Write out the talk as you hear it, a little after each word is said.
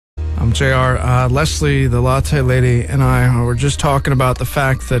JR. Leslie, the latte lady, and I were just talking about the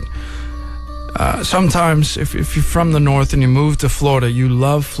fact that sometimes if you're from the north and you move to Florida, you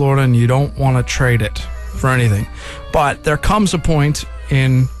love Florida and you don't want to trade it for anything. But there comes a point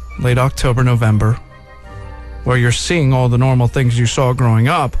in late October, November, where you're seeing all the normal things you saw growing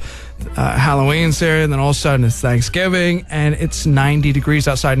up. Halloween's there, and then all of a sudden it's Thanksgiving, and it's 90 degrees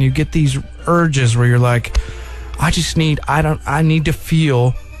outside, and you get these urges where you're like, I need to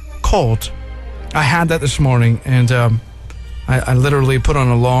feel cold. I had that this morning, and I literally put on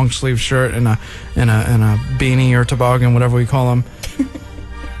a long sleeve shirt and a beanie or toboggan, whatever we call them.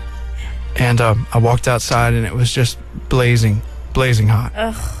 And I walked outside, and it was just blazing hot.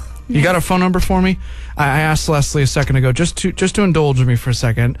 Ugh. You got a phone number for me? I asked Leslie a second ago just to indulge me for a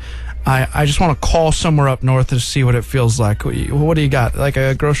second. I just want to call somewhere up north to see what it feels like. What do you got? Like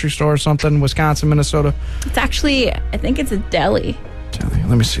a grocery store or something? Wisconsin, Minnesota? It's actually, I think it's a deli.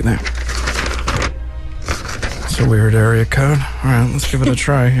 Let me see that. It's a weird area code. All right, let's give it a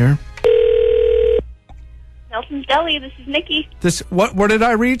try here. Nelson's Deli, this is Nikki. Where did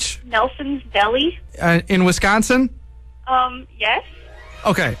I reach? Nelson's Deli. In Wisconsin? Yes.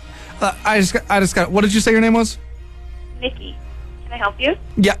 Okay. I just got. What did you say your name was? Nikki. Can I help you?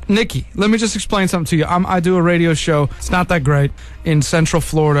 Yeah, Nikki. Let me just explain something to you. I do a radio show. It's not that great in Central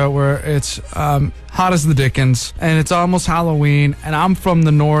Florida, where it's hot as the dickens, and it's almost Halloween. And I'm from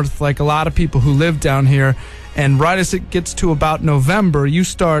the north, like a lot of people who live down here. And right as it gets to about November, you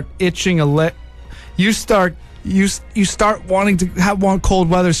start itching You start wanting to want cold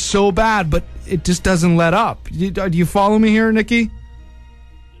weather so bad, but it just doesn't let up. Do you follow me here, Nikki?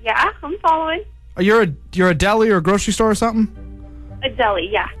 Yeah, I'm following. You're a deli or a grocery store or something? A deli,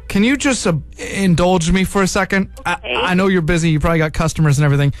 yeah. Can you just indulge me for a second? Okay. I know you're busy. You probably got customers and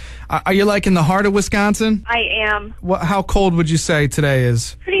everything. Are you like in the heart of Wisconsin? I am. How cold would you say today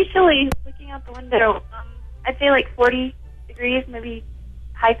is? Pretty chilly. Looking out the window, I'd say like 40 degrees, maybe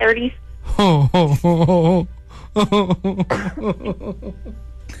high 30s.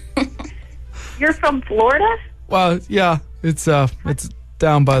 You're from Florida? Well, yeah. It's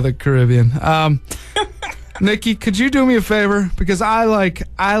down by the Caribbean. Nikki, could you do me a favor? Because I want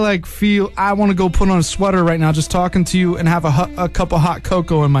to go put on a sweater right now just talking to you and have a cup of hot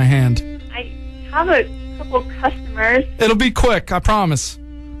cocoa in my hand. I have a couple customers. It'll be quick, I promise.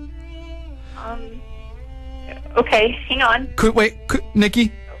 Okay, hang on.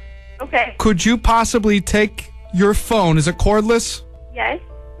 Nikki? Okay. Could you possibly take your phone? Is it cordless? Yes.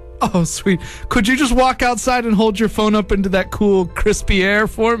 Oh, sweet. Could you just walk outside and hold your phone up into that cool, crispy air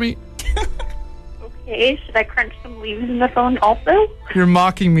for me? Okay, should I crunch some leaves in the phone also? You're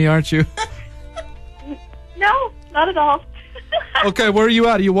mocking me, aren't you? No, not at all. Okay, where are you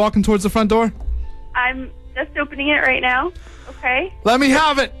at? Are you walking towards the front door? I'm just opening it right now. Okay. Let me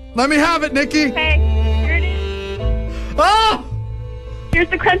have it. Let me have it, Nikki. Okay, here it is. Oh! Here's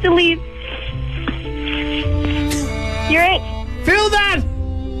the crunch of leaves. Hear it? Feel that!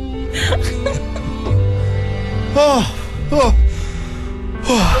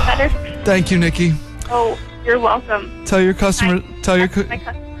 Feel better? Thank you, Nikki. Oh, you're welcome. Tell your customer. My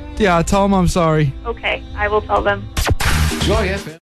customer. Yeah, tell them I'm sorry. Okay, I will tell them. Joy FM.